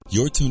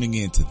You're tuning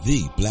in to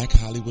the Black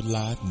Hollywood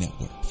Live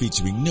Network,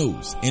 featuring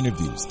news,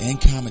 interviews, and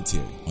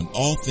commentary on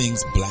all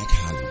things Black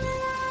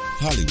Hollywood.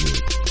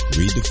 Hollywood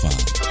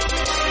redefined.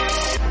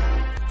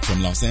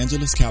 From Los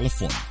Angeles,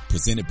 California,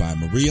 presented by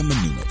Maria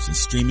Menounos and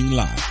streaming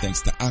live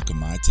thanks to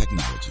Akamai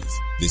Technologies.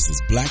 This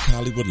is Black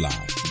Hollywood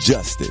Live.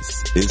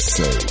 Justice is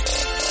served.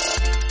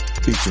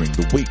 Featuring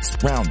the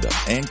week's roundup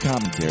and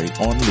commentary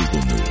on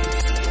legal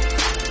news.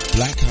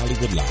 Black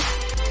Hollywood Live.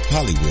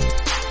 Hollywood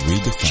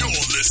redefined. You're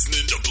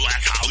listening to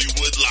Black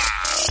Hollywood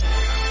Live.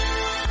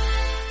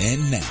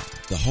 And now,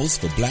 the host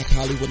for Black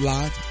Hollywood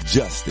Live,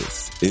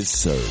 Justice is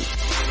Served.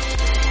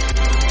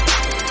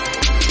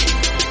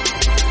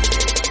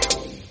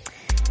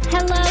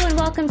 Hello and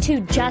welcome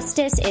to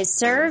Justice is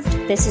Served.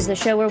 This is the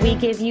show where we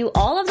give you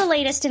all of the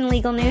latest in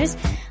legal news.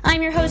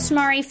 I'm your host,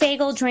 Mari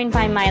Fagel, joined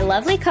by my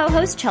lovely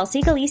co-host,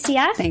 Chelsea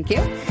Galicia. Thank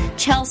you.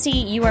 Chelsea,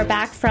 you are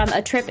back from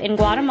a trip in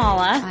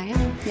Guatemala. I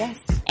am, yes.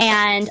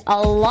 And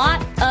a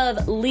lot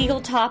of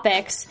legal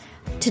topics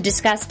to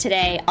discuss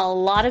today, a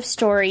lot of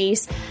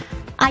stories.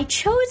 I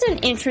chose an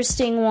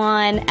interesting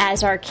one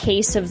as our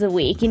case of the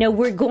week. You know,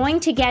 we're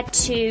going to get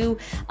to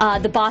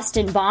the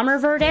Boston bomber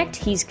verdict.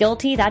 He's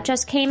guilty. That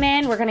just came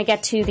in. We're going to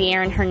get to the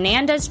Aaron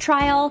Hernandez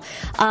trial.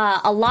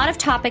 A lot of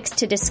topics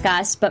to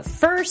discuss. But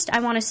first,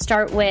 I want to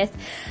start with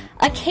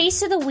a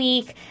case of the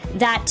week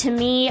that, to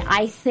me,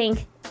 I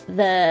think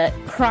the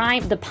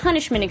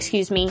punishment,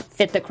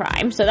 fit the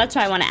crime. So that's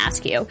why I want to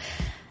ask you.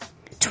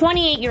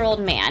 28-year-old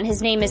man.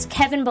 His name is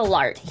Kevin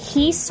Ballart.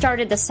 He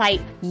started the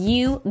site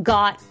You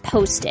Got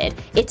Posted.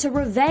 It's a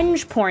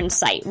revenge porn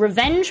site.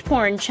 Revenge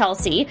porn,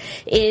 Chelsea,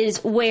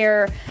 is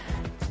where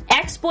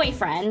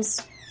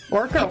ex-boyfriends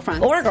or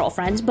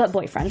girlfriends, but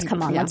boyfriends,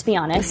 come on, yeah. Let's be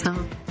honest,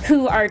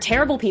 who are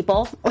terrible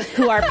people,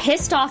 who are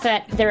pissed off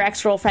at their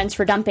ex-girlfriends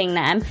for dumping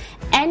them,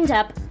 end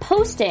up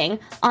posting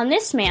on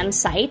this man's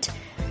site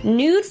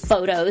nude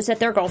photos that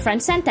their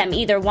girlfriend sent them.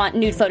 Either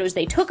nude photos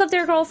they took of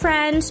their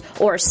girlfriends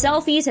or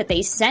selfies that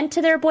they sent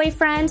to their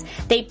boyfriends.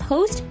 They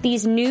post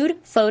these nude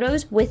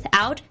photos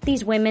without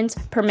these women's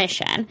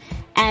permission.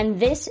 And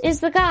this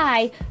is the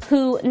guy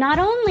who not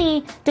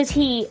only does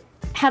he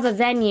have a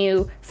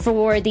venue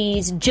for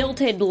these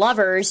jilted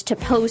lovers to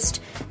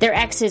post their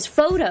ex's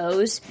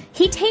photos,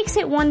 he takes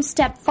it one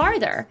step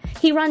farther.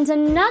 He runs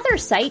another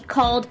site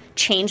called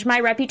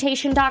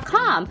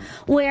ChangeMyReputation.com,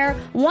 where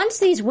once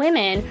these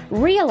women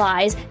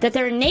realize that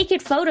their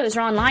naked photos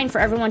are online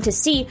for everyone to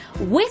see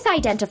with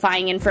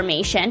identifying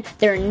information,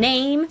 their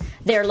name,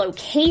 their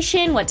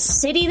location, what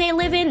city they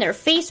live in, their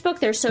Facebook,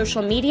 their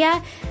social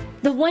media,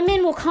 the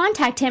women will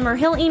contact him or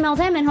he'll email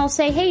them and he'll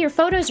say, hey, your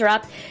photos are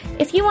up.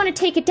 If you want to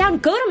take it down,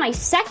 go to my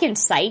second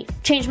site,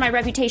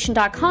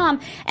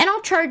 ChangeMyReputation.com, and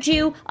I'll charge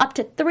you up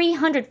to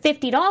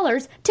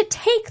 $350 to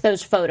take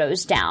those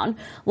photos down.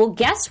 Well,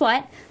 guess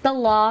what? The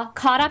law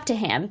caught up to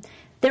him.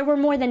 There were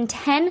more than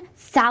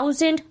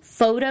 10,000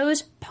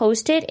 photos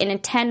posted in a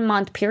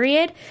 10-month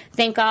period.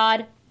 Thank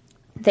God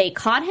they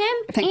caught him.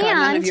 Thank God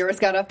none of yours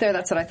got up there.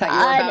 That's what I thought you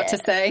were about to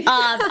say.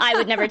 I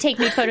would never take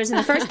nude photos in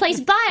the first place,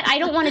 but I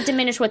don't want to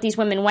diminish what these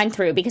women went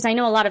through, because I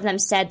know a lot of them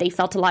said they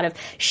felt a lot of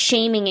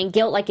shaming and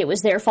guilt, like it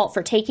was their fault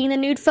for taking the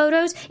nude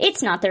photos.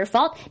 It's not their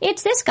fault.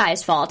 It's this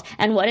guy's fault.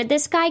 And what did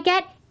this guy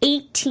get?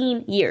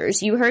 18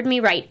 years. You heard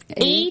me right.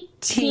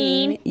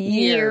 18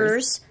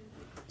 years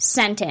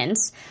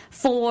sentence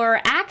for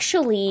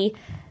actually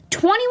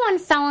 21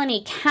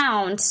 felony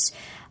counts.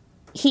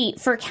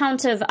 For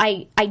counts of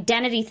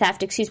identity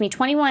theft,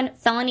 21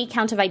 felony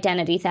counts of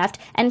identity theft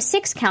and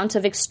 6 counts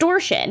of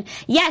extortion.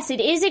 Yes, it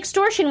is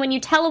extortion when you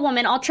tell a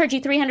woman, I'll charge you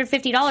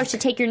 $350 to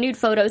take your nude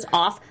photos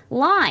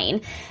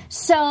offline.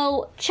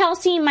 So,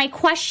 Chelsea, my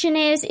question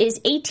is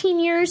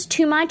 18 years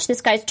too much? This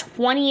guy's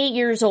 28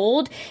 years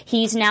old.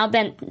 He's now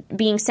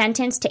being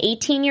sentenced to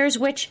 18 years,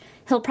 which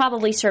he'll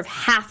probably serve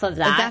half of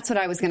that. That's what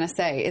I was going to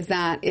say, is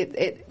that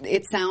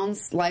it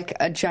sounds like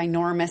a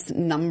ginormous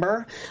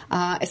number,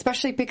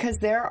 especially because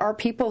there are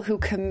people who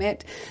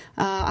commit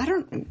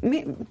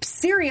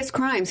serious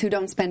crimes who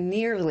don't spend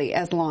nearly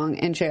as long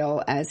in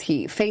jail as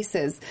he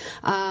faces.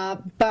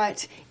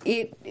 But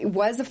it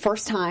was the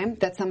first time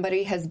that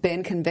somebody has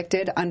been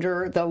convicted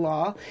under the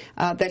law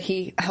that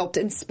he helped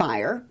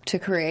inspire to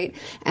create.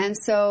 And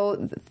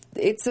so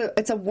it's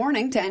a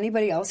warning to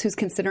anybody else who's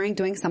considering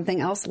doing something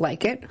else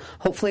like it.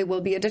 Hopefully it will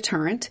be a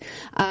deterrent.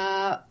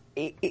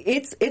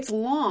 It's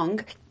long.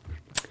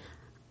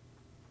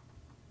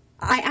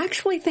 I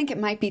actually think it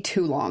might be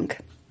too long.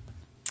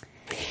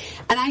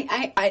 And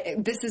I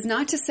this is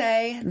not to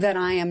say that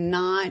I am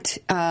not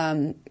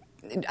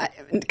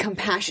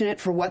compassionate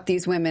for what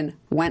these women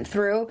went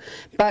through,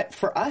 but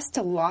for us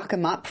to lock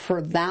him up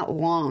for that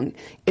long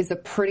is a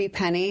pretty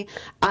penny.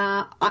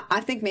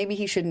 I think maybe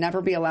he should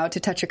never be allowed to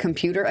touch a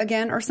computer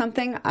again or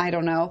something. I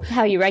don't know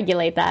how you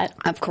regulate that.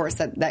 Of course,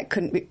 that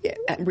couldn't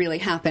really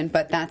happen,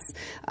 but that's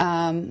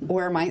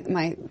where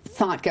my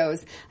thought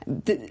goes.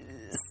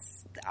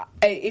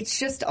 it's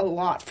just a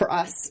lot for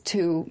us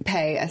to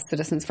pay as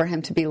citizens for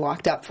him to be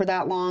locked up for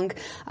that long.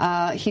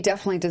 He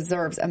definitely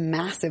deserves a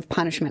massive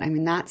punishment. I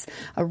mean, that's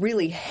a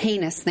really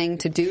heinous thing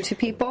to do to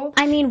people.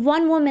 I mean,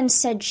 one woman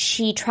said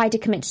she tried to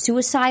commit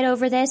suicide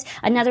over this.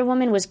 Another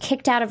woman was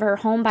kicked out of her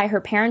home by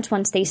her parents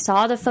once they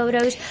saw the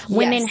photos.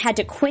 Women had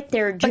to quit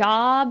their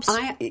jobs.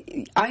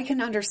 I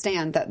can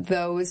understand that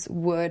those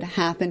would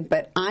happen,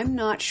 but I'm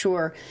not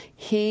sure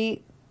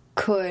he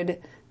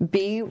could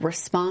be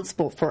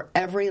responsible for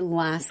every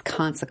last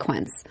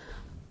consequence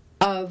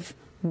of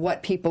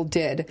what people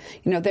did.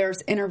 You know,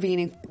 there's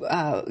intervening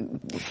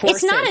forces.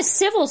 It's not a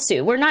civil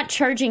suit. We're not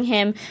charging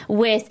him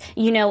with,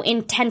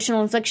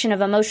 intentional infliction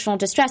of emotional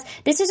distress.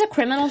 This is a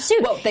criminal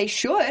suit. Well, they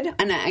should,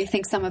 and I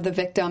think some of the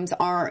victims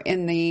are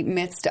in the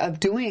midst of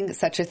doing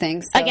such a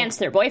thing. So. Against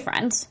their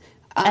boyfriends.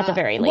 At the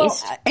very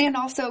least. Well, and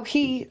also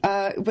he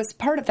was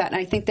part of that, and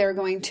I think they're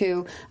going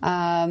to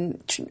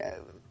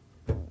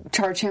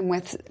charge him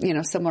with,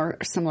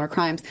 similar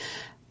crimes.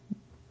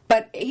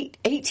 But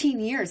 18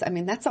 years, I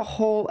mean, that's a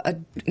whole,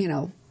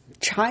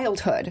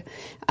 childhood.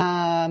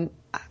 I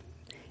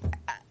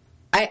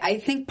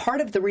think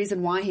part of the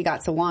reason why he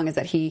got so long is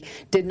that he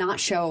did not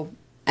show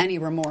any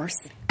remorse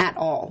at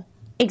all.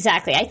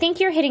 Exactly. I think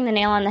you're hitting the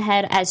nail on the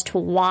head as to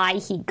why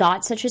he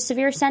got such a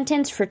severe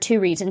sentence for two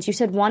reasons. You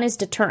said one is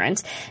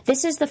deterrence.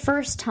 This is the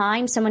first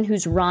time someone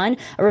who's run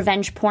a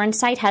revenge porn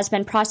site has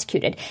been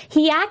prosecuted.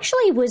 He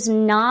actually was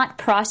not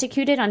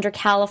prosecuted under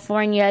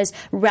California's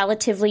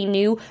relatively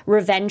new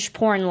revenge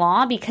porn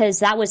law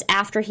because that was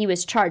after he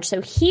was charged. So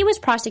he was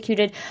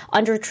prosecuted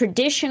under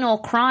traditional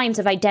crimes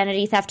of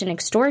identity theft and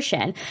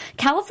extortion.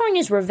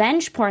 California's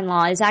revenge porn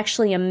law is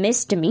actually a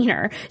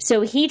misdemeanor.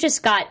 So he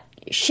just got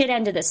shit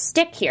end of the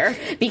stick here,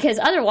 because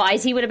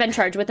otherwise he would have been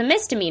charged with a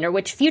misdemeanor,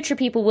 which future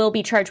people will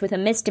be charged with a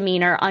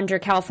misdemeanor under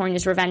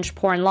California's revenge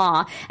porn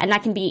law, and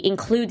that can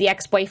include the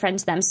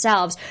ex-boyfriends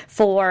themselves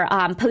for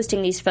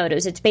posting these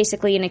photos. It's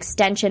basically an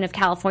extension of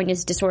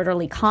California's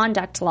disorderly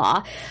conduct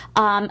law.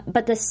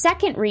 But the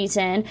second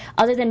reason,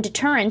 other than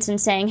deterrence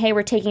and saying, hey,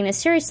 we're taking this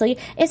seriously,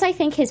 is I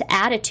think his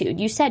attitude.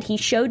 You said he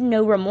showed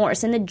no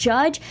remorse, and the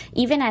judge,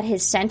 even at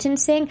his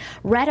sentencing,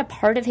 read a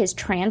part of his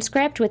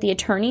transcript with the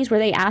attorneys where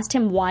they asked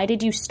him, why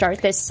did you start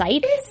this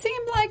site? It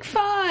seemed like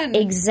fun.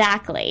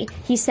 Exactly.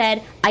 He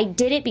said, I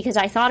did it because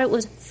I thought it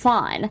was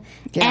fun.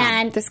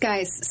 Yeah, and this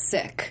guy's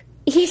sick.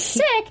 He's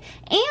sick,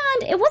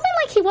 and it wasn't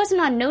like he wasn't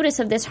on notice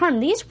of this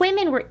harm. These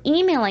women were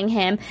emailing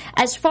him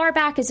as far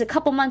back as a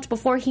couple months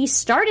before he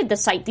started the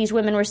site. These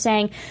women were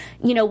saying,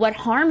 what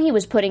harm he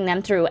was putting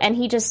them through, and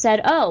he just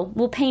said, oh,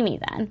 well, pay me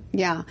then.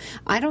 Yeah.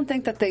 I don't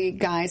think that the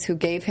guys who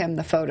gave him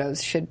the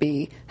photos should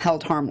be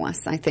held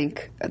harmless. I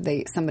think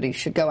somebody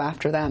should go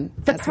after them.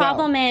 The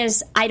problem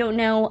is, I don't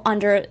know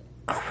under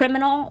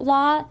criminal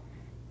law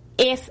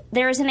if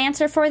there is an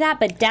answer for that,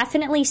 but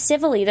definitely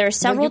civilly. There are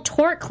several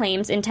tort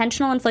claims: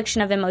 intentional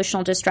infliction of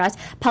emotional distress,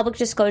 public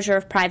disclosure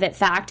of private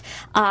fact.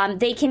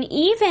 They can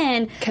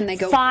even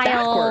go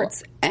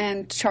backwards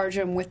and charge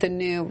him with the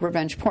new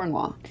revenge porn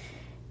law?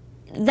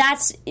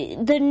 That's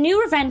the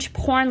new revenge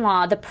porn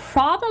law. The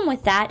problem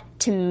with that,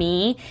 to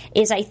me,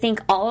 is I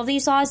think all of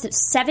these laws, that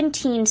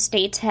 17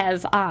 states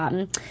have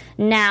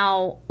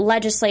now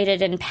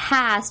legislated and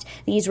passed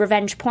these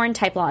revenge porn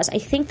type laws. I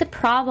think the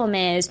problem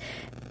is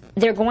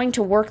they're going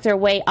to work their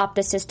way up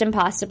the system,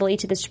 possibly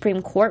to the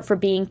Supreme Court, for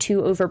being too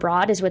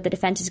overbroad, is what the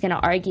defense is going to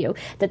argue,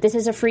 that this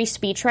is a free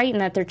speech right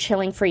and that they're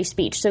chilling free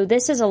speech. So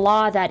this is a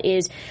law that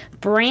is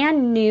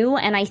brand new,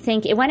 and I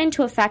think it went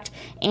into effect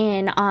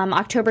in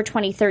October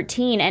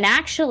 2013, and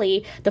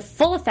actually the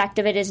full effect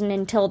of it isn't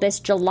until this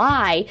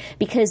July,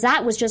 because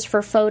that was just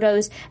for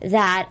photos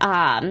that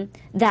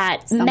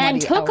men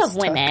took of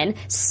women.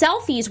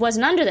 Selfies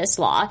wasn't under this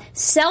law.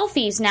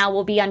 Selfies now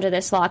will be under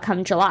this law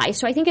come July.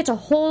 So I think it's a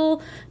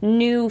whole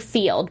new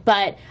field.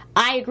 But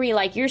I agree,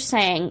 like you're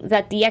saying,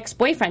 that the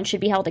ex-boyfriend should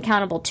be held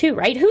accountable too,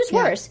 right? Who's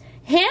worse,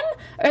 him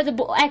or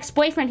the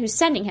ex-boyfriend who's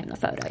sending him the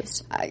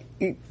photos?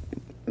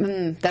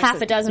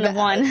 Half a dozen of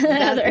one.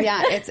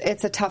 Yeah,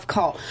 it's a tough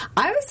call.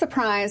 I was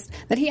surprised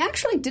that he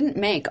actually didn't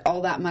make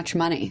all that much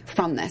money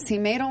from this. He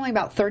made only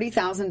about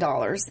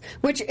 $30,000,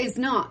 which is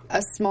not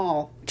a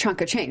small chunk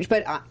of change,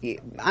 but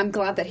I'm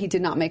glad that he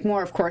did not make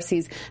more. Of course,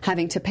 he's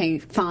having to pay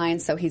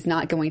fines, so he's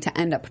not going to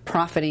end up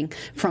profiting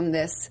from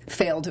this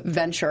failed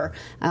venture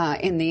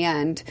in the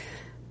end.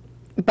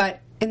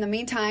 But in the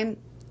meantime,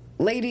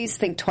 ladies,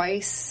 think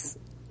twice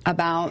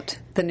about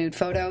the nude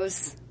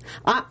photos.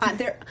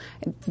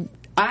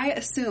 I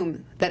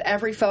assume that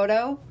every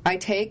photo I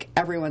take,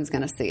 everyone's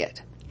going to see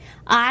it.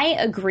 I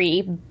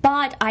agree,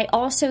 but I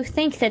also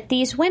think that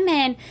these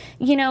women,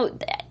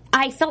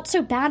 I felt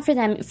so bad for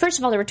them. First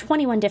of all, there were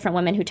 21 different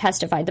women who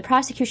testified. The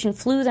prosecution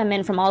flew them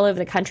in from all over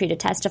the country to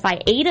testify.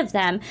 8 of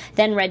them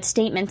then read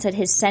statements at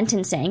his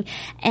sentencing.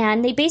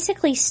 And they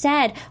basically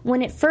said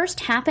when it first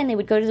happened, they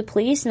would go to the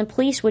police, and the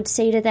police would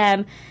say to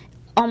them,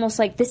 almost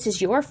like this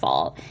is your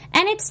fault.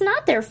 And it's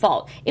not their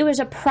fault. It was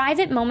a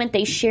private moment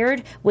they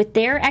shared with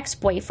their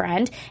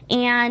ex-boyfriend.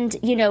 And,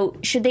 you know,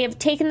 should they have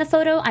taken the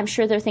photo? I'm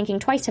sure they're thinking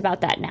twice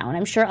about that now. And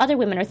I'm sure other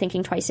women are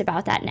thinking twice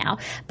about that now.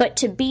 But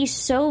to be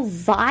so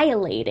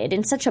violated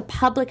in such a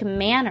public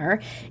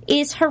manner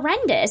is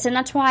horrendous. And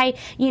that's why,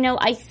 you know,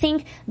 I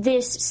think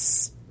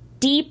this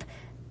deep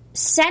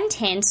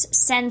sentence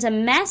sends a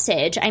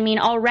message. I mean,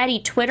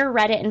 already Twitter,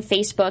 Reddit, and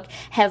Facebook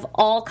have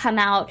all come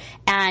out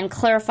and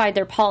clarified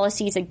their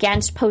policies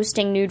against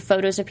posting nude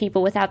photos of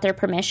people without their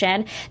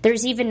permission.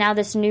 There's even now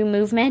this new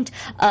movement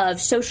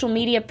of social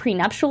media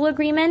prenuptial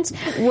agreements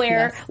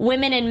where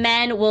women and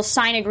men will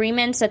sign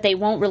agreements that they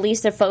won't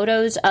release their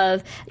photos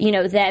of, you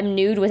know, them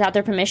nude without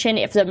their permission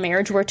if the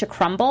marriage were to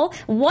crumble.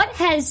 What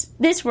has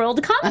this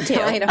world come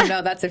to? I don't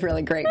know. That's a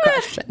really great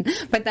question.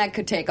 But that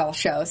could take all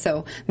show,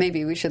 so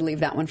maybe we should leave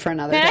that one for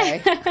another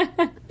day.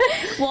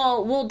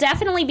 Well, we'll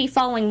definitely be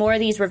following more of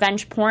these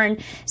revenge porn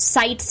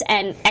sites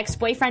and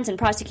ex-boyfriends in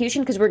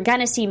prosecution because we're going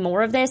to see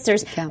more of this.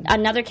 There's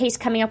another case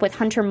coming up with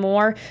Hunter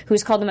Moore,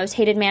 who's called the most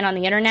hated man on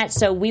the internet,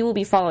 so we will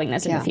be following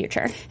this in the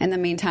future. In the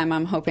meantime,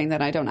 I'm hoping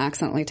that I don't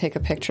accidentally take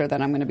a picture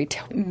that I'm going to be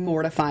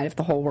mortified if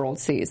the whole world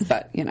sees,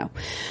 but, you know.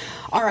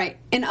 All right.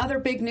 In other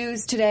big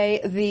news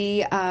today,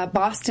 the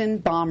Boston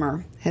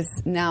bomber has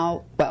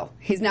now, well,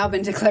 he's now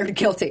been declared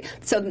guilty.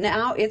 So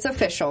now it's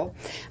official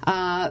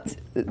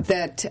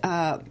that,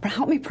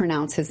 help me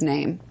pronounce his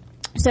name.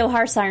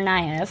 Zohar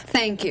Tsarnaev.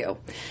 Thank you.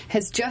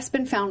 Has just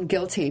been found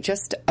guilty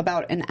just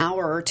about an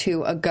hour or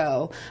two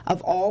ago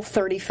of all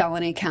 30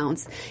 felony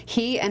counts.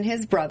 He and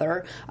his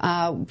brother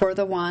were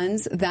the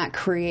ones that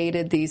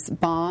created these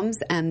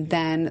bombs, and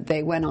then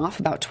they went off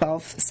about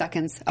 12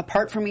 seconds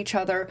apart from each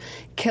other,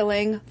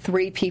 killing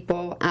 3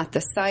 people at the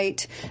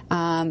site.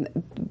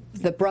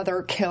 The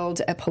brother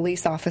killed a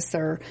police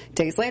officer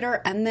days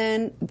later, and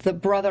then the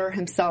brother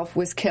himself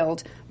was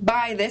killed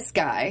by this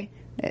guy.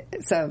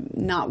 It's a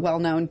not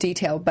well-known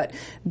detail, but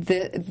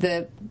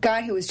the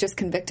guy who was just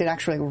convicted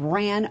actually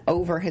ran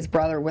over his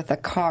brother with a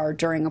car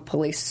during a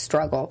police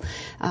struggle.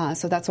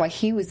 So that's why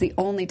he was the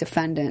only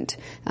defendant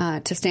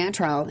to stand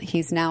trial.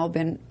 He's now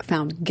been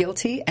found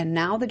guilty, and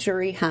now the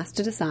jury has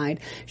to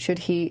decide should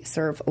he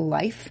serve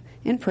life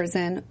in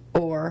prison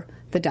or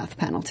the death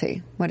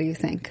penalty. What do you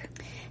think?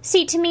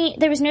 See, to me,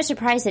 there was no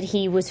surprise that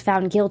he was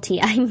found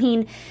guilty. I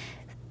mean,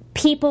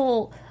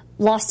 people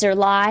lost their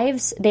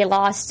lives, they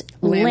lost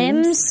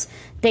limbs,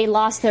 they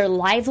lost their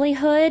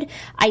livelihood.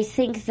 I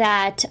think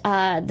that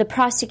the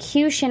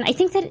prosecution, I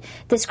think that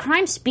this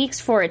crime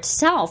speaks for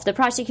itself. The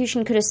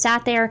prosecution could have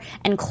sat there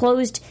and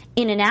closed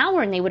in an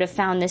hour and they would have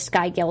found this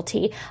guy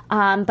guilty.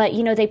 But,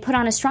 you know, they put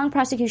on a strong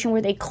prosecution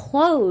where they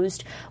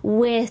closed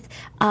with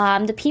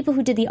the people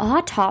who did the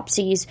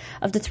autopsies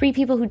of the 3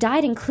 people who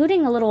died,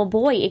 including a little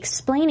boy,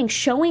 explaining,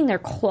 showing their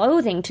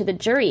clothing to the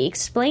jury,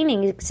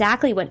 explaining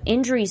exactly what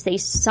injuries they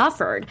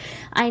suffered.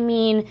 I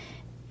mean,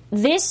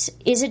 this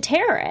is a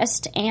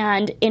terrorist,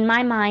 and in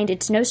my mind,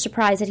 it's no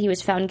surprise that he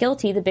was found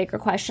guilty. The bigger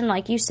question,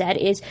 like you said,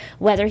 is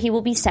whether he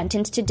will be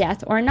sentenced to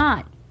death or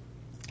not.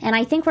 And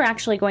I think we're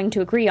actually going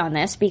to agree on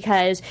this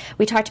because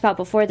we talked about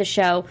before the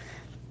show,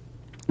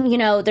 you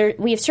know,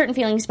 we have certain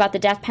feelings about the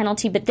death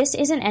penalty, but this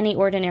isn't any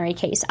ordinary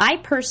case. I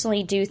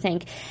personally do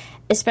think,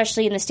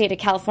 especially in the state of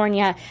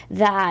California,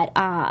 that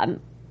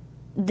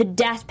the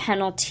death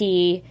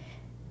penalty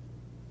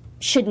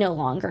should no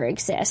longer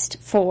exist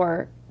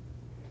for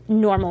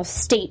normal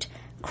state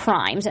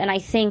crimes. And I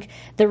think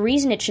the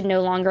reason it should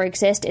no longer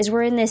exist is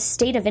we're in this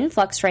state of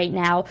influx right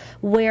now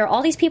where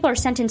all these people are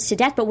sentenced to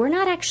death, but we're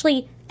not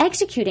actually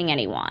executing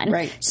anyone.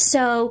 Right.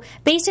 So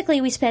basically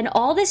we spend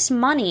all this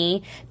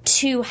money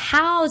to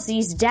house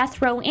these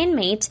death row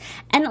inmates,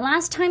 and the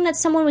last time that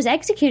someone was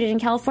executed in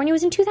California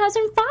was in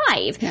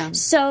 2005. Yeah.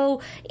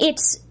 So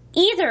it's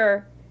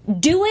either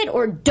do it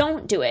or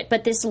don't do it.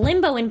 But this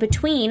limbo in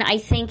between, I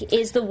think,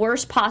 is the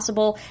worst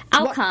possible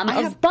outcome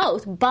of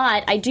both.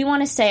 But I do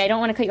want to say, I don't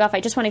want to cut you off, I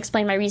just want to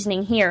explain my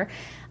reasoning here.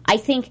 I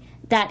think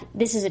that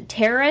this is a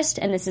terrorist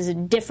and this is a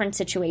different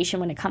situation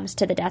when it comes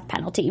to the death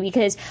penalty.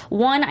 Because,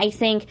 one, I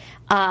think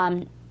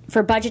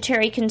for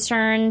budgetary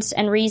concerns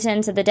and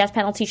reasons that the death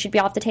penalty should be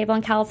off the table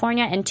in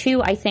California. And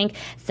 2, I think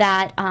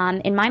that,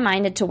 in my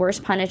mind, it's a worse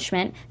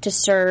punishment to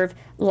serve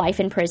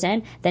life in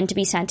prison than to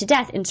be sent to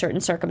death in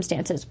certain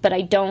circumstances. But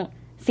I don't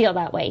feel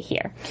that way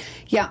here.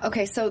 Yeah,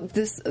 okay, so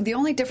the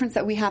only difference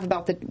that we have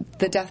about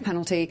the death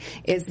penalty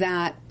is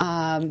that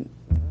I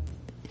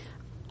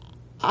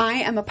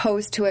am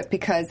opposed to it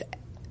because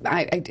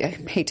I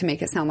hate to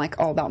make it sound like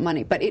all about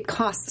money, but it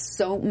costs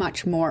so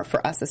much more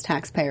for us as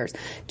taxpayers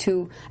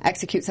to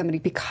execute somebody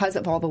because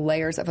of all the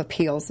layers of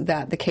appeals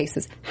that the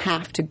cases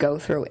have to go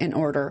through in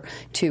order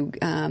to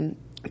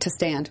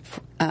stand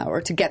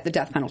or to get the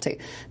death penalty.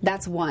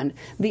 That's one.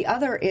 The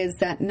other is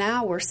that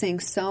now we're seeing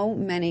so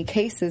many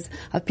cases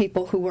of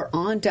people who were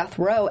on death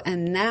row,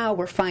 and now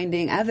we're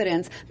finding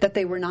evidence that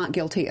they were not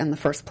guilty in the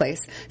first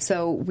place.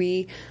 So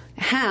we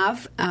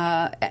have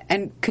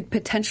and could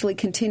potentially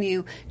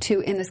continue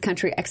to, in this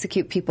country,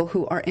 execute people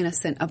who are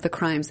innocent of the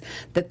crimes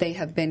that they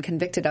have been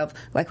convicted of,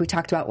 like we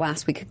talked about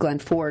last week, Glenn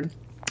Ford,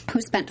 who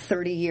spent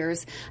 30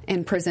 years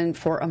in prison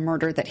for a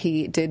murder that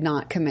he did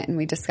not commit. And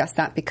we discussed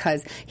that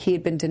because he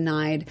had been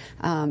denied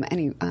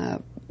any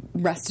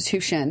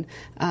restitution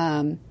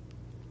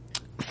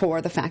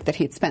for the fact that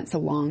he had spent so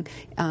long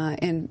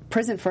in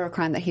prison for a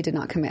crime that he did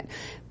not commit.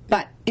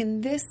 But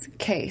in this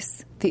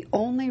case, the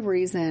only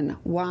reason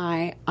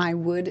why I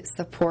would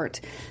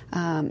support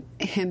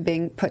him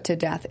being put to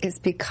death is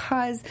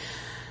because,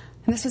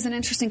 and this was an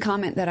interesting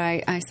comment that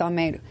I saw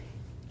made,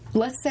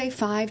 let's say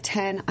 5,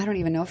 10, I don't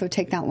even know if it would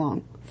take that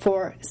long,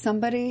 for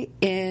somebody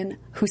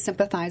who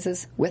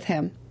sympathizes with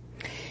him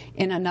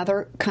in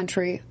another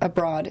country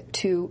abroad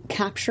to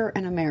capture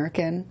an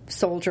American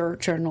soldier,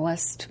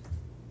 journalist,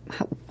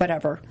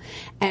 whatever,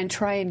 and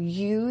try and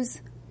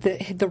use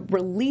the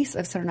release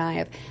of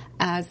Tsarnaev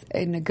as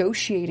a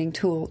negotiating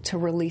tool to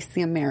release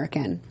the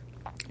American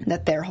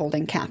that they're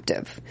holding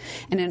captive.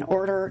 And in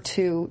order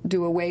to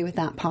do away with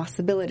that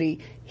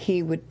possibility,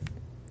 he would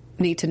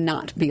need to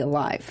not be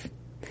alive.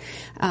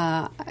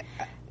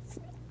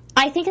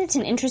 I think it's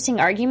an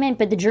interesting argument,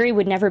 but the jury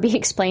would never be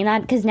explained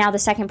that, because now the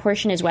second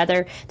portion is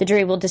whether the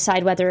jury will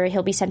decide whether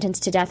he'll be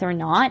sentenced to death or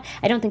not.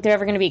 I don't think they're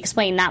ever going to be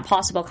explained that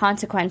possible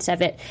consequence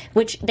of it,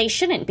 which they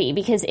shouldn't be,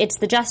 because it's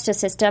the justice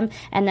system,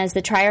 and as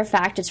the trier of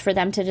fact, it's for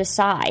them to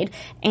decide.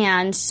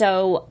 And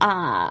so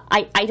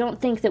I don't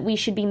think that we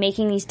should be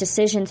making these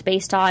decisions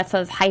based off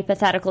of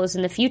hypotheticals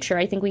in the future.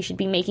 I think we should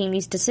be making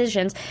these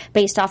decisions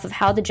based off of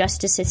how the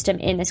justice system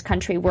in this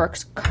country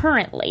works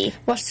currently.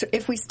 Well,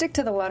 if we stick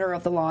to the letter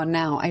of the law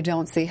now, I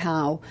don't see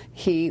how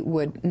he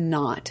would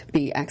not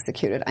be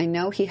executed. I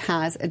know he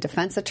has a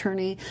defense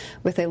attorney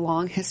with a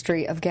long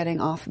history of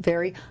getting off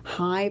very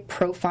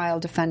high-profile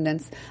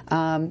defendants.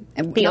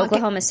 The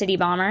Oklahoma City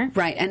bomber.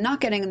 Right, and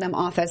not getting them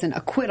off as an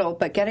acquittal,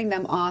 but getting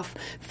them off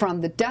from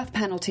the death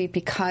penalty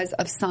because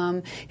of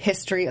some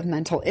history of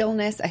mental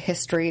illness, a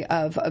history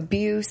of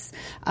abuse,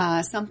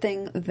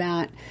 something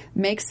that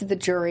makes the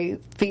jury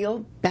feel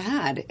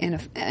bad, in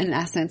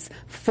essence,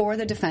 for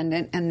the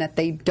defendant, and that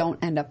they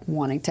don't end up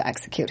wanting to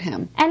execute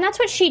him. And that's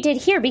what she did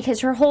here,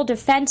 because her whole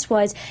defense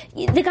was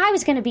the guy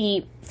was going to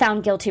be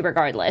found guilty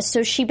regardless.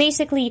 So she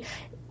basically,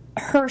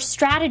 her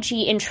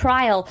strategy in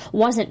trial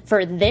wasn't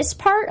for this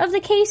part of the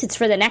case, it's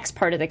for the next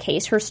part of the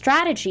case. Her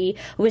strategy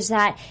was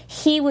that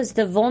he was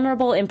the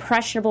vulnerable,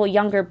 impressionable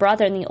younger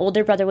brother, and the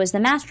older brother was the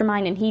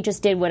mastermind, and he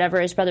just did whatever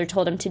his brother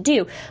told him to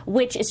do,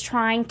 which is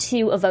trying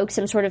to evoke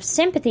some sort of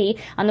sympathy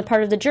on the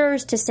part of the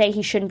jurors to say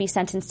he shouldn't be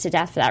sentenced to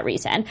death for that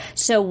reason.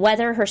 So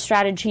whether her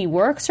strategy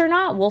works or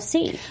not, we'll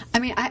see. I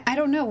mean, I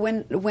don't know.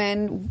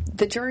 When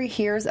the jury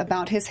hears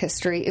about his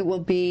history, it will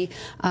be,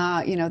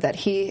 that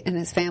he and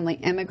his family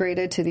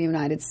immigrated to the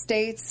United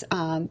States.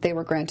 They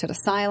were granted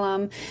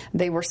asylum.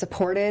 They were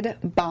supported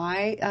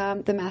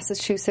by the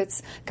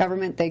Massachusetts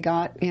government. They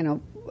got, a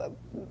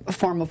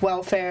form of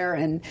welfare,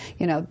 and,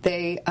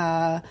 they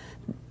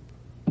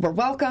were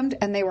welcomed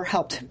and they were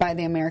helped by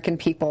the American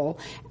people.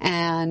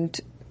 And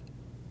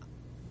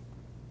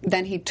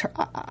then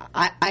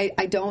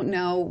I don't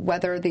know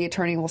whether the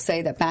attorney will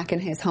say that back in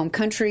his home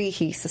country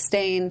he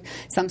sustained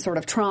some sort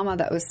of trauma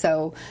that was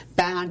so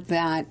bad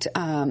that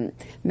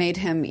made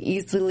him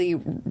easily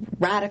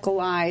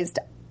radicalized.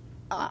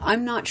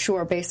 I'm not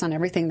sure, based on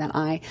everything that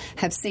I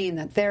have seen,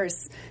 that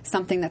there's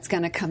something that's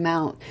going to come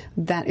out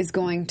that is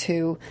going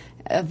to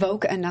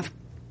evoke enough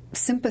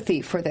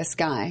sympathy for this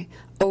guy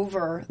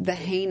over the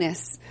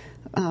heinous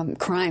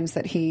crimes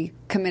that he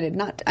committed.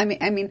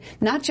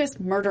 Not just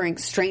murdering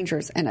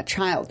strangers and a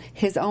child,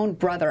 his own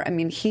brother. I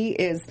mean, he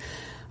is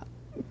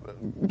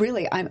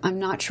really. I'm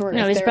not sure.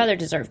 No, his brother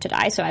deserved to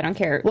die, so I don't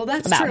care. Well,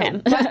 that's about true.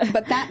 him.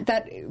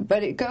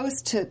 but it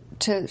goes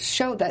to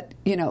show that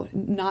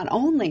not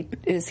only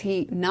does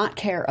he not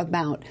care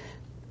about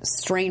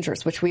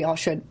strangers, which we all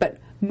should, but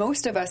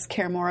most of us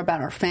care more about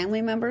our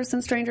family members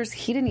than strangers.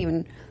 He didn't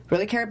even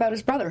really care about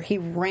his brother. He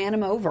ran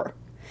him over.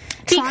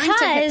 Trying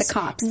to hit the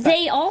cops,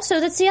 they also,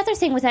 that's the other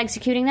thing with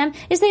executing them,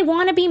 is they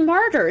want to be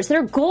martyrs.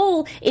 Their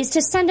goal is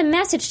to send a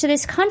message to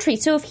this country.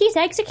 So if he's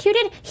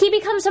executed, he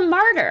becomes a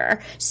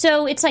martyr.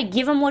 So it's like,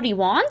 give him what he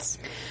wants.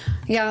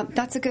 Yeah,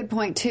 that's a good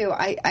point, too.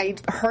 I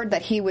heard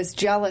that he was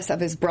jealous of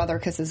his brother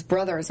because his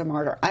brother is a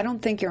martyr. I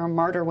don't think you're a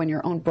martyr when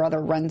your own brother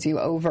runs you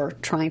over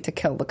trying to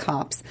kill the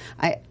cops.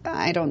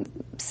 I don't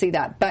see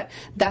that. But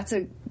that's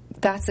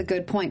a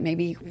good point.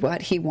 Maybe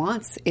what he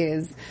wants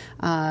is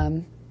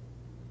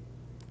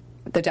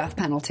the death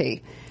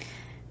penalty.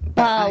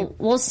 Well,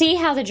 we'll see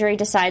how the jury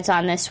decides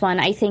on this one.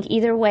 I think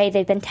either way,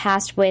 they've been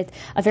tasked with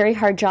a very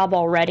hard job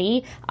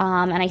already.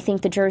 And I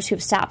think the jurors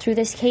who've sat through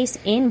this case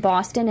in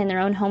Boston, in their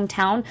own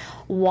hometown,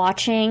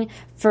 watching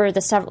for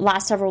the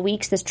last several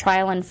weeks this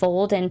trial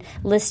unfold and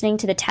listening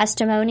to the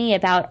testimony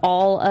about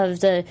all of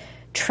the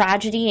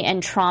tragedy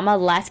and trauma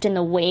left in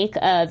the wake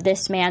of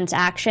this man's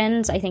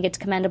actions, I think it's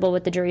commendable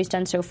what the jury's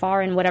done so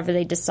far, and whatever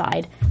they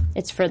decide,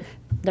 it's for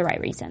the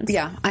right reasons.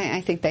 Yeah,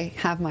 I think they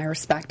have my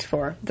respect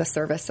for the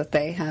service that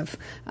they have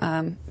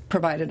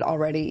provided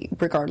already,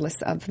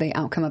 regardless of the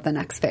outcome of the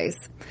next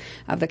phase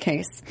of the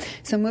case.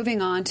 So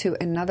moving on to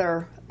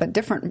another but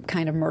different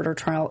kind of murder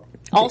trial.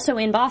 Also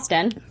in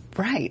Boston.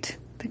 Right.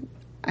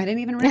 I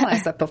didn't even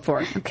realize that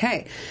before.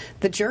 Okay.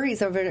 The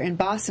juries over in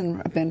Boston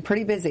have been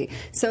pretty busy.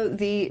 So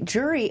the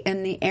jury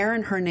in the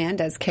Aaron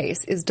Hernandez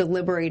case is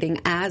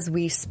deliberating as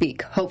we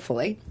speak,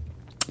 hopefully.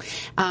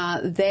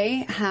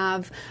 They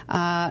have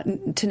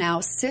to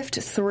now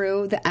sift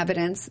through the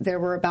evidence.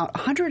 There were about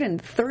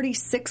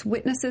 136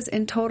 witnesses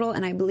in total,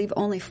 and I believe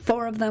only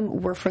 4 of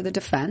them were for the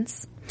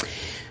defense.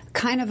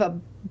 Kind of a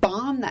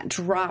bomb that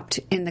dropped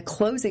in the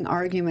closing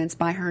arguments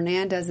by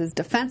Hernandez's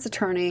defense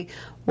attorney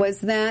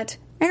was that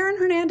Aaron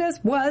Hernandez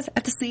was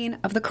at the scene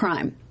of the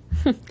crime.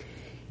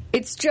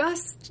 It's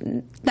just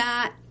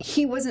that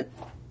he wasn't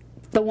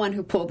the one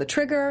who pulled the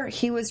trigger.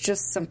 He was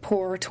just some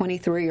poor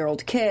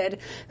 23-year-old kid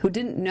who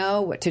didn't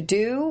know what to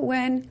do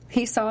when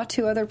he saw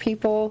 2 other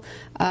people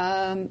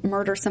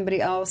murder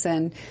somebody else,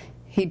 and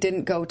he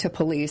didn't go to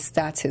police.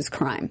 That's his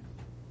crime,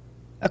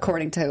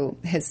 according to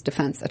his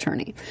defense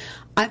attorney.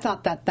 I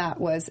thought that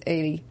was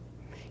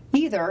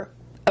either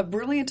a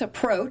brilliant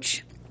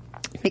approach,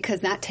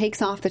 because that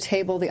takes off the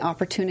table the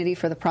opportunity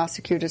for the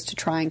prosecutors to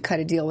try and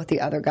cut a deal with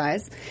the other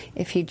guys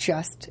if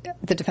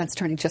the defense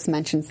attorney just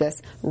mentions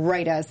this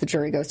right as the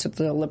jury goes to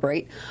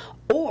deliberate.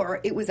 Or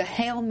it was a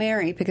Hail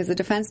Mary because the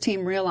defense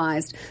team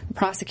realized the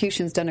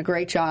prosecution's done a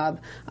great job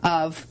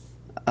of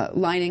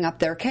lining up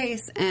their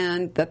case,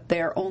 and that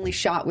their only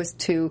shot was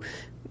to,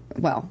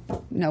 well,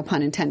 no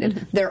pun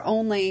intended, their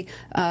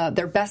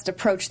best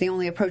approach, the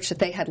only approach that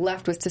they had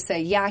left was to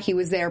say, yeah, he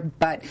was there,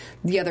 but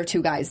the other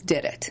 2 guys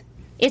did it.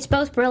 It's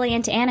both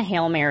brilliant and a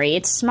Hail Mary.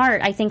 It's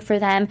smart, I think, for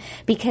them,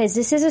 because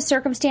this is a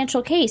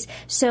circumstantial case.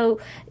 So,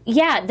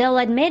 yeah, they'll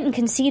admit and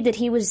concede that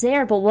he was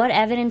there, but what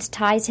evidence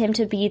ties him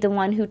to be the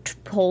one who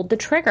pulled the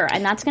trigger?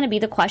 And that's going to be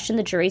the question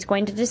the jury's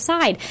going to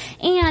decide.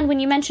 And when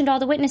you mentioned all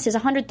the witnesses,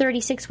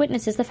 136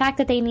 witnesses, the fact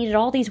that they needed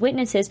all these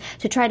witnesses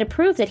to try to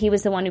prove that he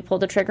was the one who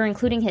pulled the trigger,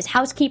 including his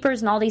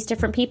housekeepers and all these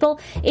different people,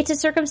 it's a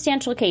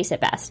circumstantial case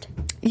at best.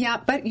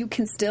 Yeah, but you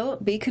can still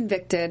be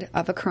convicted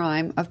of a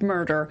crime of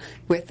murder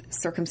with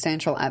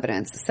circumstantial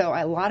evidence. So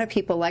a lot of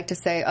people like to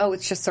say, oh,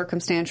 it's just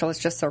circumstantial,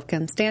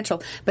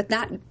 but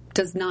that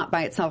does not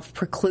by itself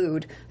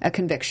preclude a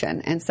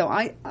conviction. And so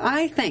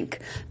I think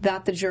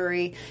that the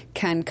jury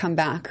can come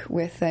back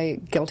with a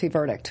guilty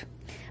verdict.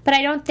 But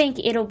I don't think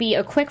it'll be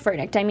a quick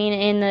verdict. I mean,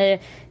 in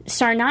the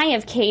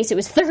Tsarnaev case, it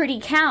was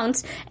 30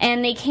 counts,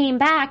 and they came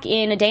back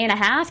in a day and a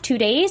half, 2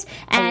 days.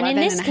 And in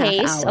this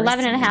case,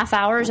 11 and a half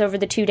hours over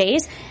the 2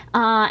 days.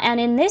 And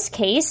in this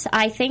case,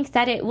 I think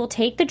that it will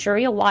take the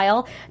jury a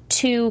while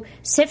to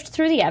sift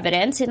through the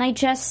evidence. And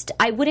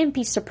I wouldn't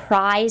be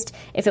surprised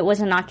if it was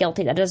a not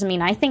guilty. That doesn't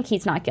mean I think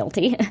he's not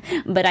guilty.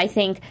 But I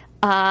think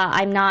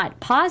I'm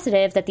not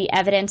positive that the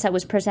evidence that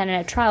was presented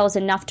at trial is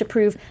enough to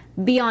prove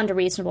beyond a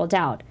reasonable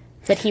doubt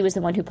that he was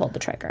the one who pulled the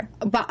trigger.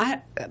 But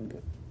I'm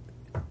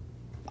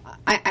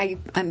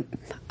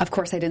of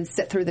course, I didn't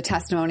sit through the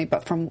testimony,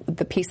 but from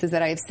the pieces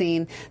that I have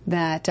seen,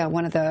 that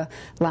one of the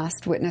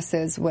last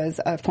witnesses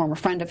was a former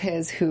friend of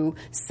his who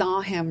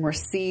saw him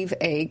receive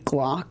a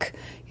Glock.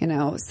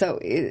 So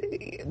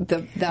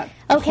the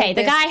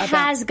guy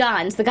has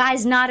guns. The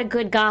guy's not a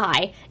good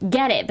guy.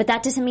 Get it? But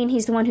that doesn't mean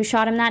he's the one who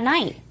shot him that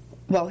night.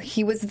 Well,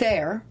 he was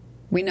there.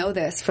 We know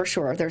this for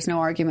sure. There's no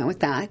argument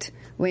with that.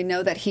 We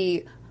know that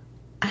he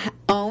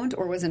owned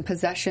or was in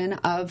possession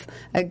of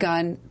a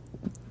gun,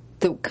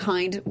 the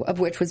kind of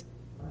which was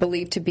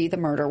believed to be the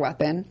murder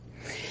weapon.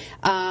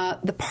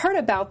 The part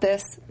about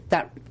this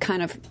that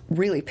kind of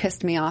really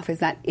pissed me off is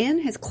that in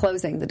his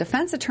closing, the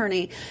defense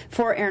attorney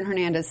for Aaron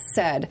Hernandez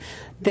said,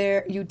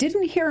 you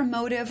didn't hear a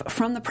motive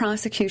from the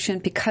prosecution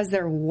because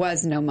there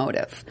was no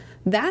motive.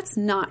 That's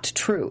not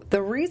true.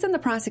 The reason the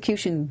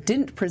prosecution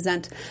didn't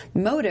present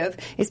motive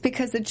is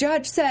because the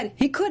judge said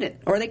he couldn't,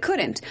 or they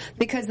couldn't,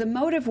 because the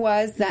motive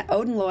was that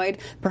Odin Lloyd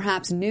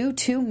perhaps knew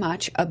too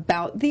much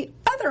about the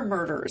other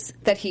murders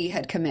that he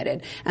had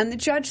committed. And the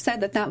judge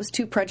said that was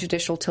too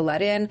prejudicial to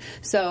let in,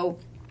 so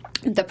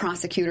the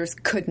prosecutors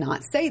could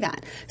not say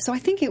that. So I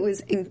think it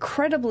was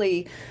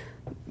incredibly,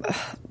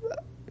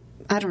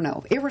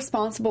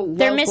 irresponsible.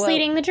 They're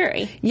misleading the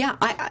jury. Yeah,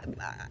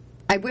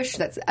 I wish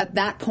that at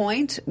that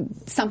point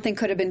something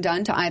could have been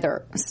done to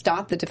either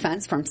stop the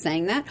defense from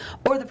saying that,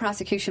 or the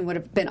prosecution would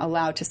have been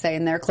allowed to say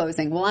in their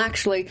closing, well,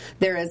 actually,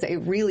 there is a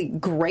really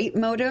great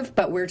motive,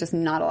 but we're just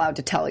not allowed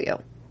to tell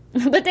you.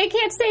 But they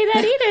can't say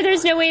that either.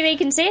 There's no way they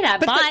can say that.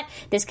 But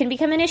this can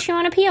become an issue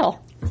on appeal.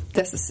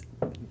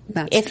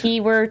 if he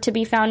were to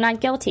be found not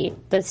guilty,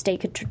 the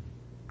state could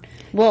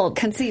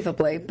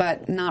conceivably,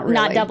 but not really.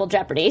 Not double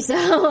jeopardy.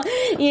 So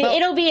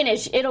it'll be an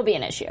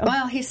issue.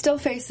 Well, he still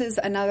faces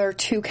another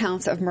 2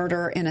 counts of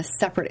murder in a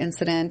separate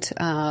incident.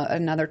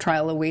 Another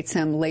trial awaits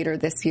him later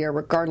this year,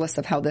 regardless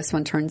of how this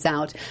one turns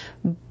out.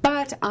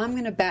 But I'm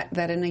going to bet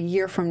that in a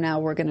year from now,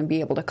 we're going to be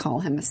able to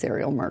call him a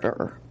serial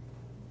murderer.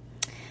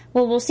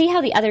 Well, we'll see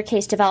how the other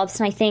case develops,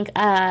 and I think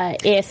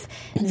if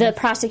the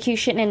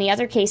prosecution in the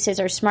other cases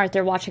are smart,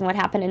 they're watching what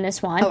happened in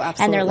this one,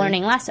 and they're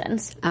learning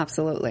lessons.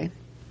 Absolutely.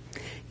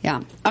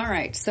 Yeah. All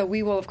right. So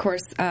we will, of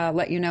course,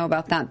 let you know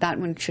about that. That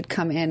one should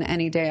come in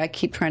any day. I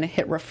keep trying to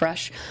hit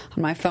refresh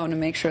on my phone to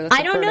make sure that the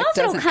I don't know if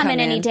it'll come in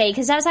any day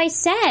because, as I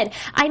said,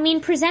 I mean,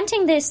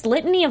 presenting this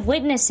litany of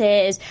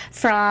witnesses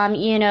from,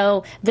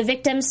 the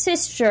victim's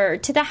sister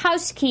to the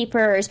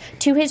housekeepers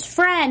to his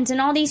friends and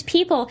all these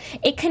people,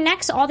 it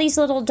connects all these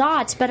little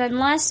dots. But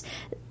unless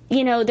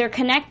they're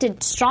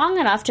connected strong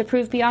enough to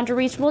prove beyond a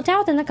reasonable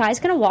doubt, then the guy's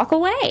going to walk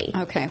away.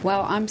 Okay.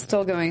 Well, I'm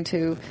still going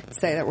to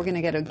say that we're going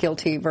to get a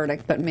guilty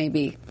verdict, but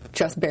maybe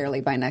just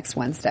barely by next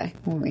Wednesday.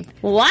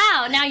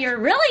 Wow. Now you're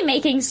really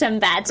making some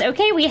bets.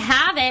 Okay, we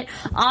have it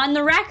on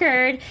the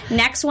record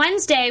next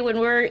Wednesday when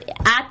we're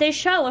at this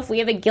show. If we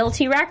have a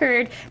guilty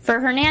record for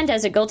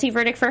Hernandez, a guilty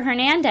verdict for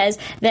Hernandez,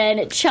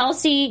 then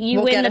Chelsea,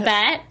 we'll win the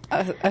bet.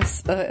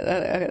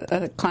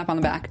 A clap on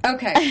the back.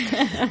 Okay.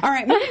 All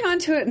right. Moving on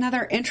to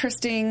another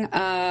interesting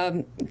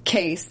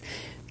case.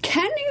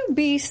 Can you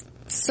be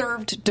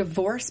served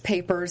divorce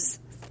papers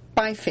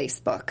by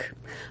Facebook?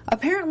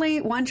 Apparently,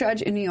 one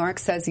judge in New York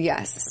says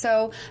yes.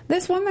 So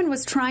this woman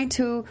was trying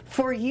to,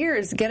 for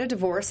years, get a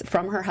divorce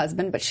from her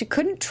husband, but she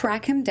couldn't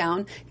track him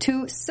down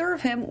to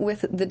serve him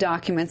with the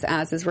documents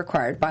as is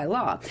required by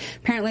law.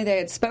 Apparently, they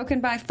had spoken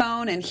by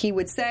phone, and he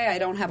would say, I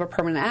don't have a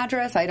permanent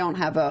address, I don't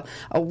have a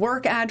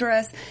work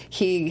address.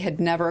 He had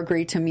never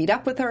agreed to meet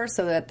up with her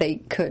so that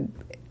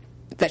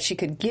she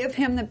could give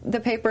him the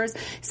papers.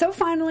 So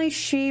finally,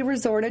 she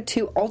resorted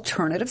to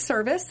alternative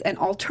service, and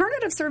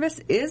alternative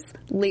service is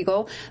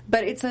legal,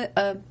 but it's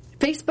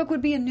Facebook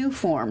would be a new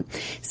form.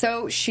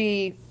 So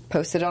she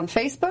posted on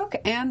Facebook,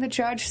 and the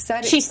judge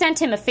said she sent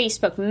him a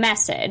Facebook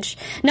message,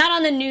 not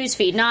on the news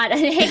feed, not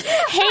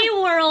hey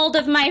world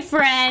of my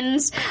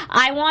friends,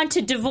 I want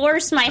to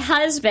divorce my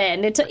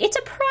husband. It's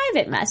a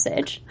private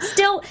message,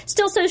 still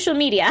social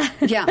media.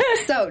 Yeah.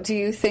 So do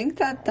you think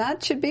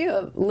that should be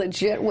a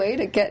legit way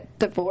to get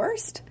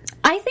divorced?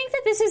 I think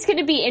that this is going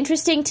to be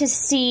interesting to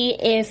see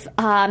if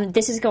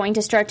this is going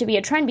to start to be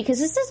a trend, because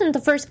this isn't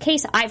the first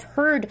case I've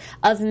heard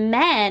of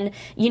men,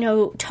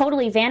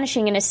 totally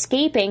vanishing and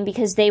escaping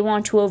because they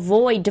want to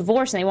avoid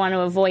divorce and they want to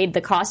avoid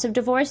the cost of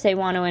divorce. They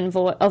want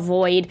to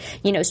avoid,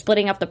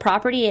 splitting up the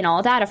property and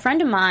all that. A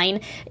friend of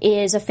mine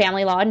is a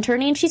family law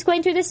attorney, and she's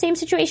going through the same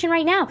situation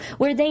right now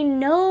where they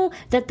know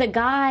that the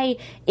guy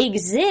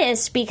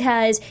exists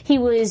because he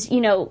was,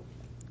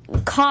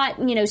 caught,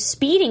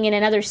 speeding in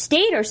another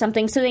state or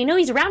something, so they know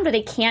he's around, but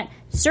they can't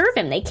serve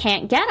him. They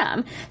can't get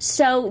him.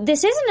 So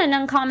this isn't an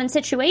uncommon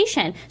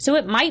situation. So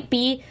it might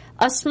be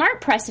a smart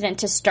precedent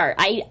to start.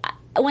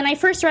 When I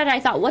first read it, I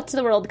thought, what's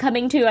the world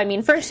coming to? I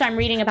mean, first I'm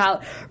reading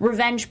about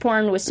revenge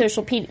porn with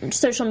social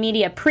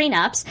media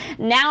prenups.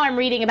 Now I'm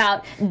reading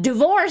about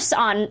divorce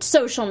on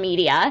social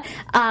media.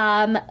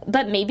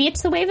 But maybe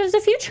it's the wave of the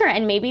future,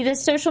 and maybe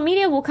this social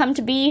media will come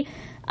to be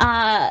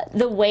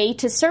the way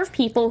to serve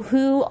people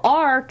who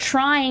are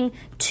trying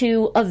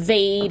to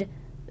evade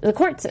the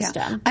court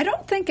system. Yeah. I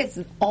don't think it's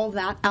all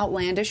that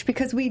outlandish,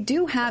 because we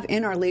do have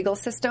in our legal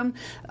system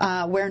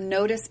where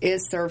notice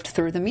is served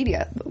through the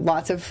media.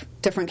 Lots of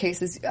different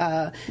cases,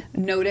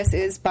 notice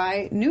is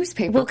by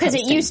newspaper. Well, because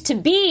it used to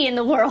be in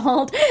the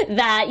world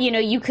that,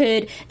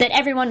 that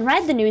everyone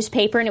read the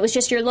newspaper and it was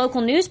just your local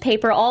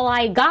newspaper. All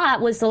I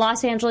got was the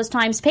Los Angeles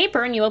Times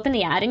paper, and you open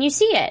the ad and you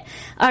see it.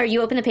 Or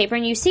you open the paper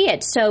and you see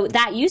it. So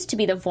that used to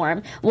be the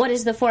form. What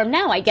is the form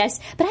now, I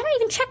guess? But I don't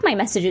even check my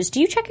messages. Do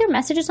you check your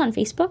messages on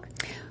Facebook?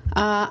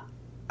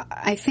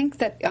 I think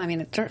that,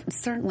 it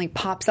certainly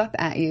pops up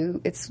at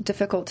you. It's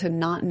difficult to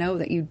not know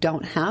that you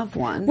don't have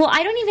one. Well,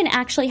 I don't even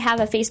actually have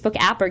a Facebook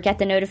app or get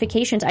the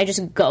notifications. I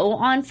just go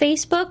on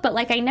Facebook, but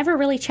I never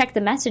really check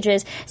the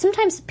messages.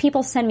 Sometimes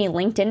people send me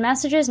LinkedIn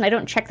messages, and I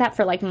don't check that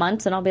for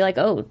months, and I'll be like,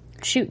 oh,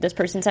 shoot, this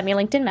person sent me a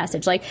LinkedIn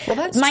message. Well,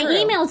 that's my true.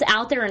 Email's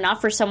out there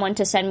enough for someone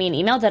to send me an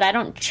email that I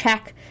don't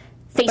check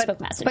Facebook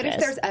messages. But if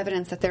there's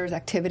evidence that there's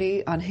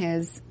activity on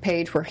his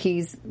page where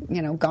he's,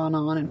 gone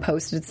on and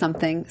posted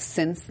something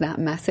since that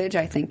message,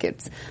 I think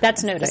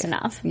that's notice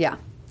enough. Yeah.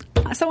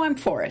 So I'm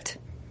for it.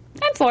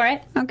 I'm for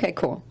it. Okay,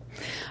 cool.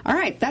 All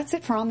right, that's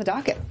it for On the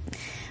Docket.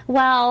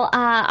 Well,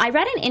 I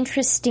read an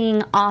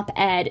interesting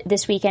op-ed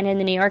this weekend in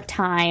the New York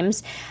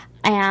Times.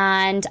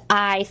 and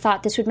I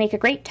thought this would make a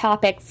great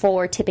topic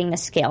for tipping the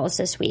scales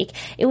this week.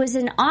 It was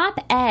an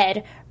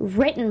op-ed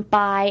written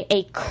by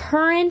a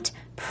current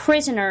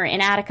prisoner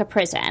in Attica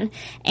Prison,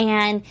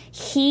 and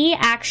he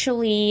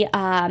actually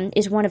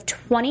is one of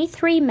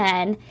 23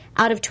 men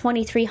out of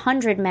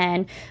 2,300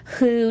 men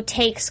who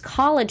takes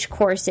college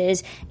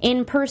courses,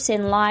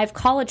 in-person live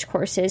college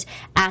courses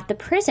at the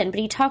prison. But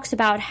he talks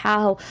about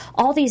how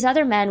all these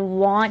other men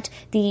want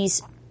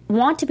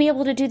to be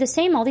able to do the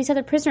same. All these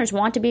other prisoners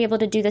want to be able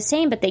to do the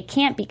same, but they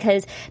can't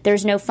because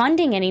there's no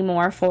funding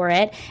anymore for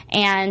it.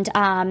 And,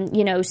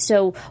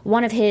 so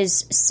one of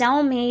his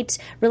cellmates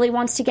really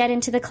wants to get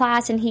into the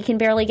class, and he can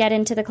barely get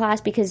into the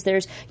class because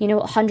there's,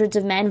 hundreds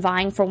of men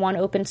vying for one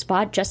open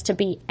spot just to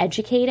be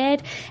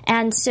educated.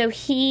 And so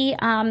he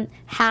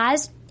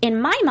has, in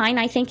my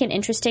mind, I think, an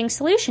interesting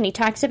solution. He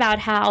talks about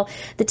how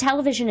the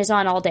television is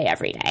on all day,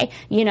 every day.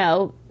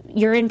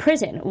 You're in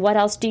prison. What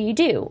else do you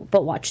do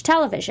but watch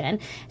television?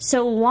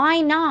 So why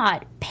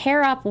not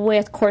pair up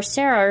with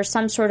Coursera or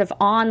some sort of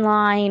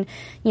online,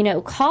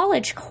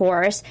 college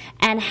course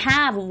and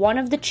have one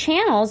of the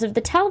channels of the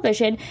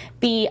television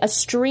be a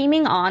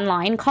streaming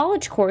online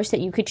college course that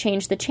you could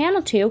change the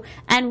channel to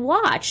and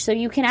watch so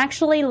you can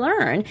actually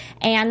learn.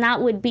 And that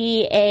would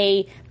be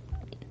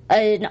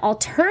an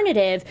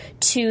alternative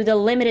to the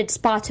limited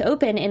spots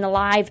open in the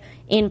live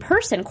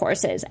in-person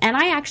courses. And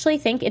I actually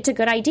think it's a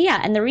good idea.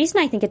 And the reason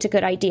I think it's a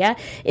good idea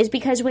is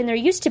because when there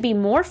used to be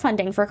more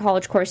funding for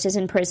college courses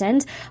in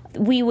prisons,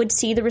 we would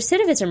see the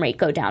recidivism rate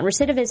go down.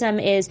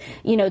 Recidivism is,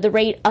 the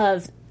rate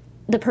of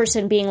the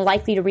person being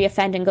likely to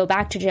reoffend and go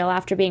back to jail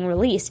after being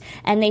released.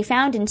 And they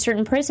found in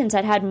certain prisons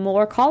that had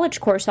more college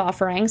course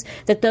offerings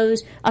that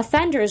those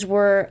offenders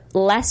were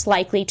less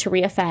likely to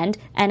reoffend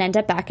and end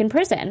up back in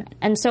prison.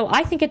 And so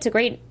I think it's a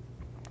great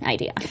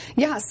idea.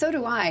 Yeah, so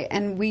do I.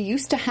 And we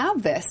used to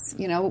have this,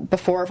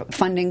 before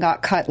funding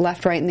got cut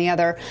left, right, and the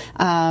other.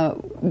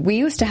 We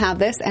used to have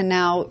this, and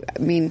now,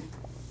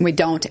 we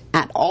don't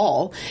at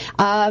all.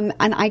 And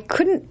I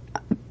couldn't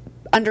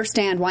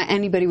understand why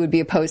anybody would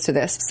be opposed to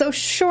this. So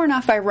sure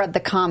enough, I read the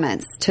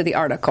comments to the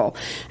article,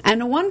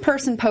 and one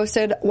person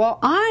posted, well,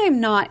 I'm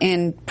not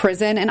in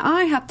prison and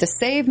I have to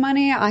save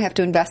money. I have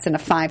to invest in a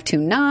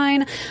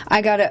 529.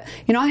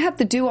 I have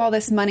to do all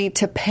this money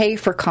to pay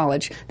for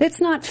college.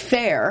 It's not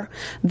fair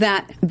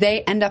that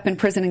they end up in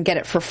prison and get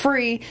it for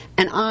free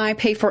and I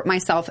pay for it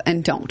myself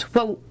and don't.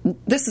 Well,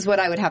 this is what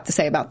I would have to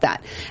say about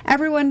that.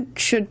 Everyone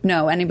should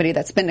know, anybody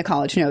that's been to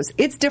college knows,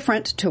 it's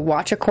different to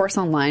watch a course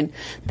online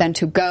than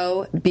to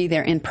go be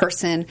there in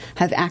person,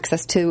 have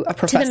access to a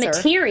professor. To the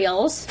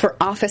materials. For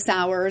office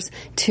hours,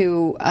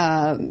 to,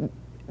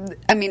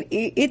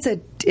 it's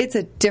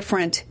a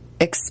different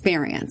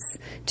experience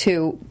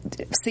to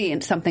see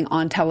something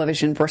on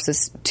television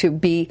versus to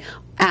be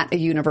at a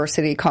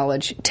university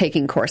college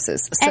taking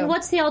courses. So, and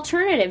what's the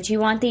alternative? Do you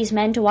want these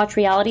men to watch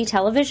reality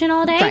television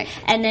all day right,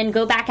 and then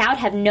go back out,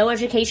 have no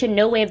education,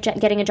 no way of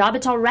getting a job?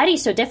 It's already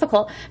so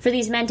difficult for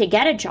these men to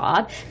get a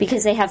job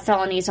because they have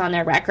felonies on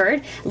their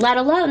record, let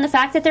alone the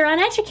fact that they're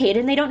uneducated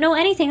and they don't know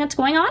anything that's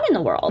going on in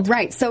the world.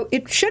 Right. So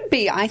it should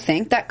be, I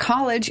think, that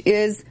college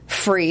is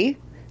free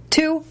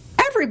to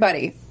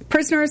everybody.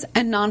 Prisoners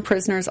and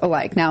non-prisoners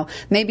alike. Now,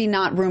 maybe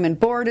not room and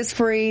board is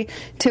free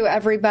to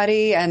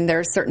everybody, and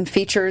there's certain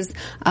features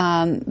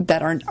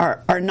that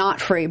are not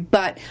free.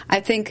 But I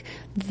think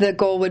the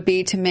goal would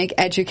be to make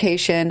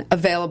education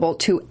available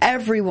to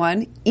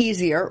everyone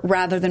easier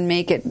rather than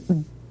make it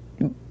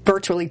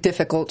virtually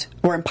difficult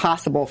or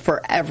impossible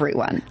for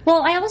everyone.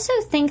 Well, I also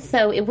think,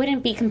 though, it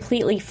wouldn't be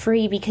completely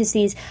free because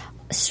these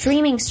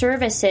streaming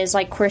services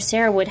like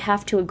Coursera would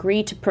have to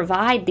agree to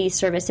provide these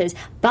services,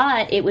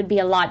 but it would be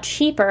a lot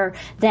cheaper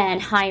than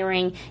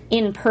hiring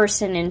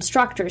in-person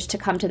instructors to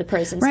come to the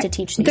prisons to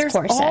teach these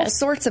courses. There's all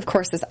sorts of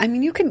courses.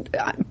 You can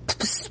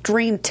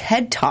stream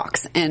TED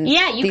Talks and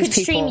you could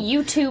stream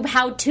YouTube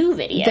how-to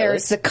videos.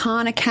 There's the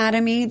Khan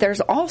Academy. There's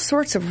all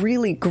sorts of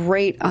really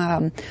great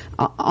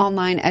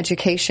online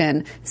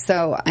education.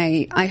 So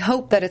I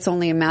hope that it's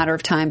only a matter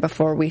of time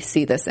before we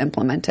see this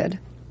implemented.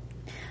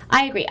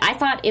 I agree. I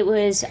thought it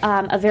was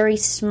a very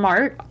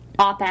smart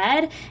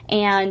op-ed,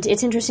 and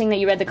it's interesting that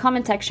you read the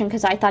comment section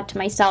because I thought to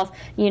myself,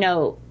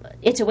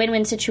 it's a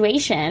win-win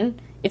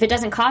situation. If it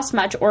doesn't cost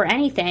much or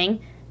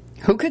anything,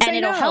 who could say and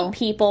it'll no? help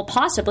people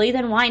possibly,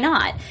 then why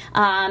not?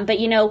 But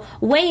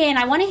weigh in.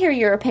 I want to hear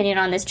your opinion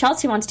on this.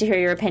 Chelsea wants to hear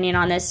your opinion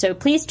on this, so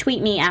please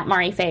tweet me at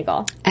Mari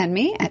Fagel. And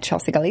me at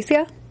Chelsea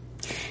Galicia.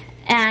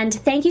 And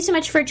thank you so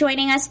much for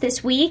joining us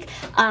this week.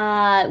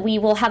 We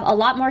will have a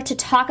lot more to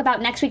talk about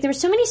next week. There were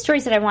so many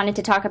stories that I wanted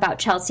to talk about,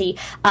 Chelsea.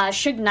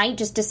 Suge Knight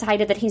just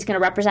decided that he's going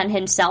to represent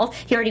himself.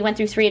 He already went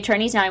through 3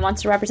 attorneys. Now he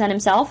wants to represent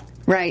himself.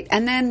 Right.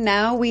 And then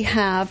now we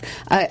have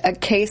a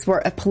case where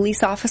a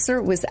police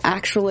officer was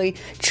actually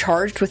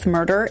charged with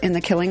murder in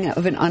the killing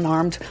of an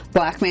unarmed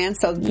black man.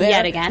 So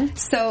yet again.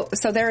 So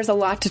there is a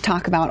lot to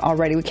talk about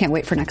already. We can't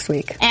wait for next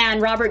week.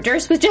 And Robert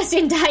Durst was just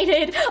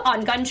indicted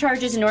on gun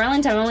charges in New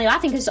Orleans. I'm only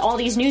laughing because all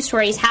these news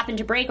stories happened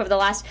to break over the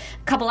last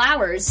couple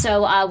hours.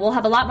 So we'll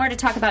have a lot more to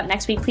talk about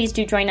next week. Please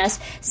do join us.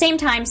 Same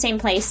time, same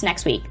place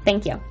next week.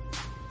 Thank you.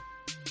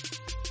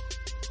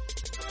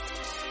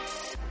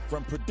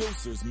 From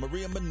producers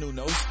Maria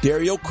Menounos,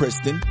 Dario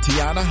Kristen,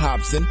 Tiana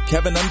Hobson,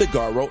 Kevin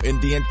Undergaro,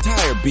 and the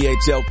entire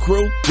BHL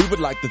crew, we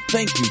would like to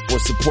thank you for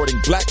supporting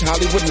Black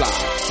Hollywood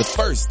Live, the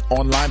first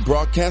online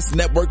broadcast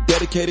network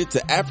dedicated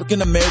to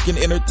African American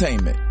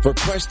entertainment. For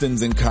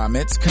questions and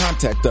comments,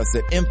 contact us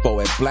at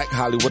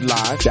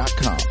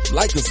info@blackhollywoodlive.com.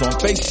 Like us on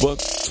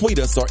Facebook, tweet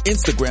us, or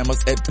Instagram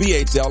us at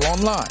BHL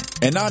Online.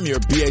 And I'm your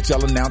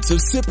BHL announcer,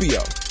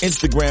 Scipio.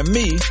 Instagram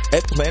me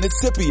at Planet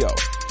Scipio.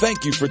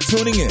 Thank you for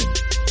tuning in.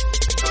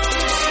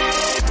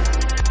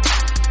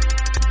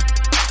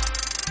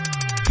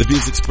 The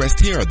views expressed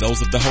here are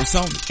those of the host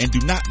only and do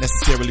not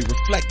necessarily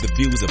reflect the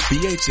views of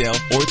BHL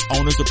or its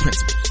owners or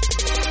principals.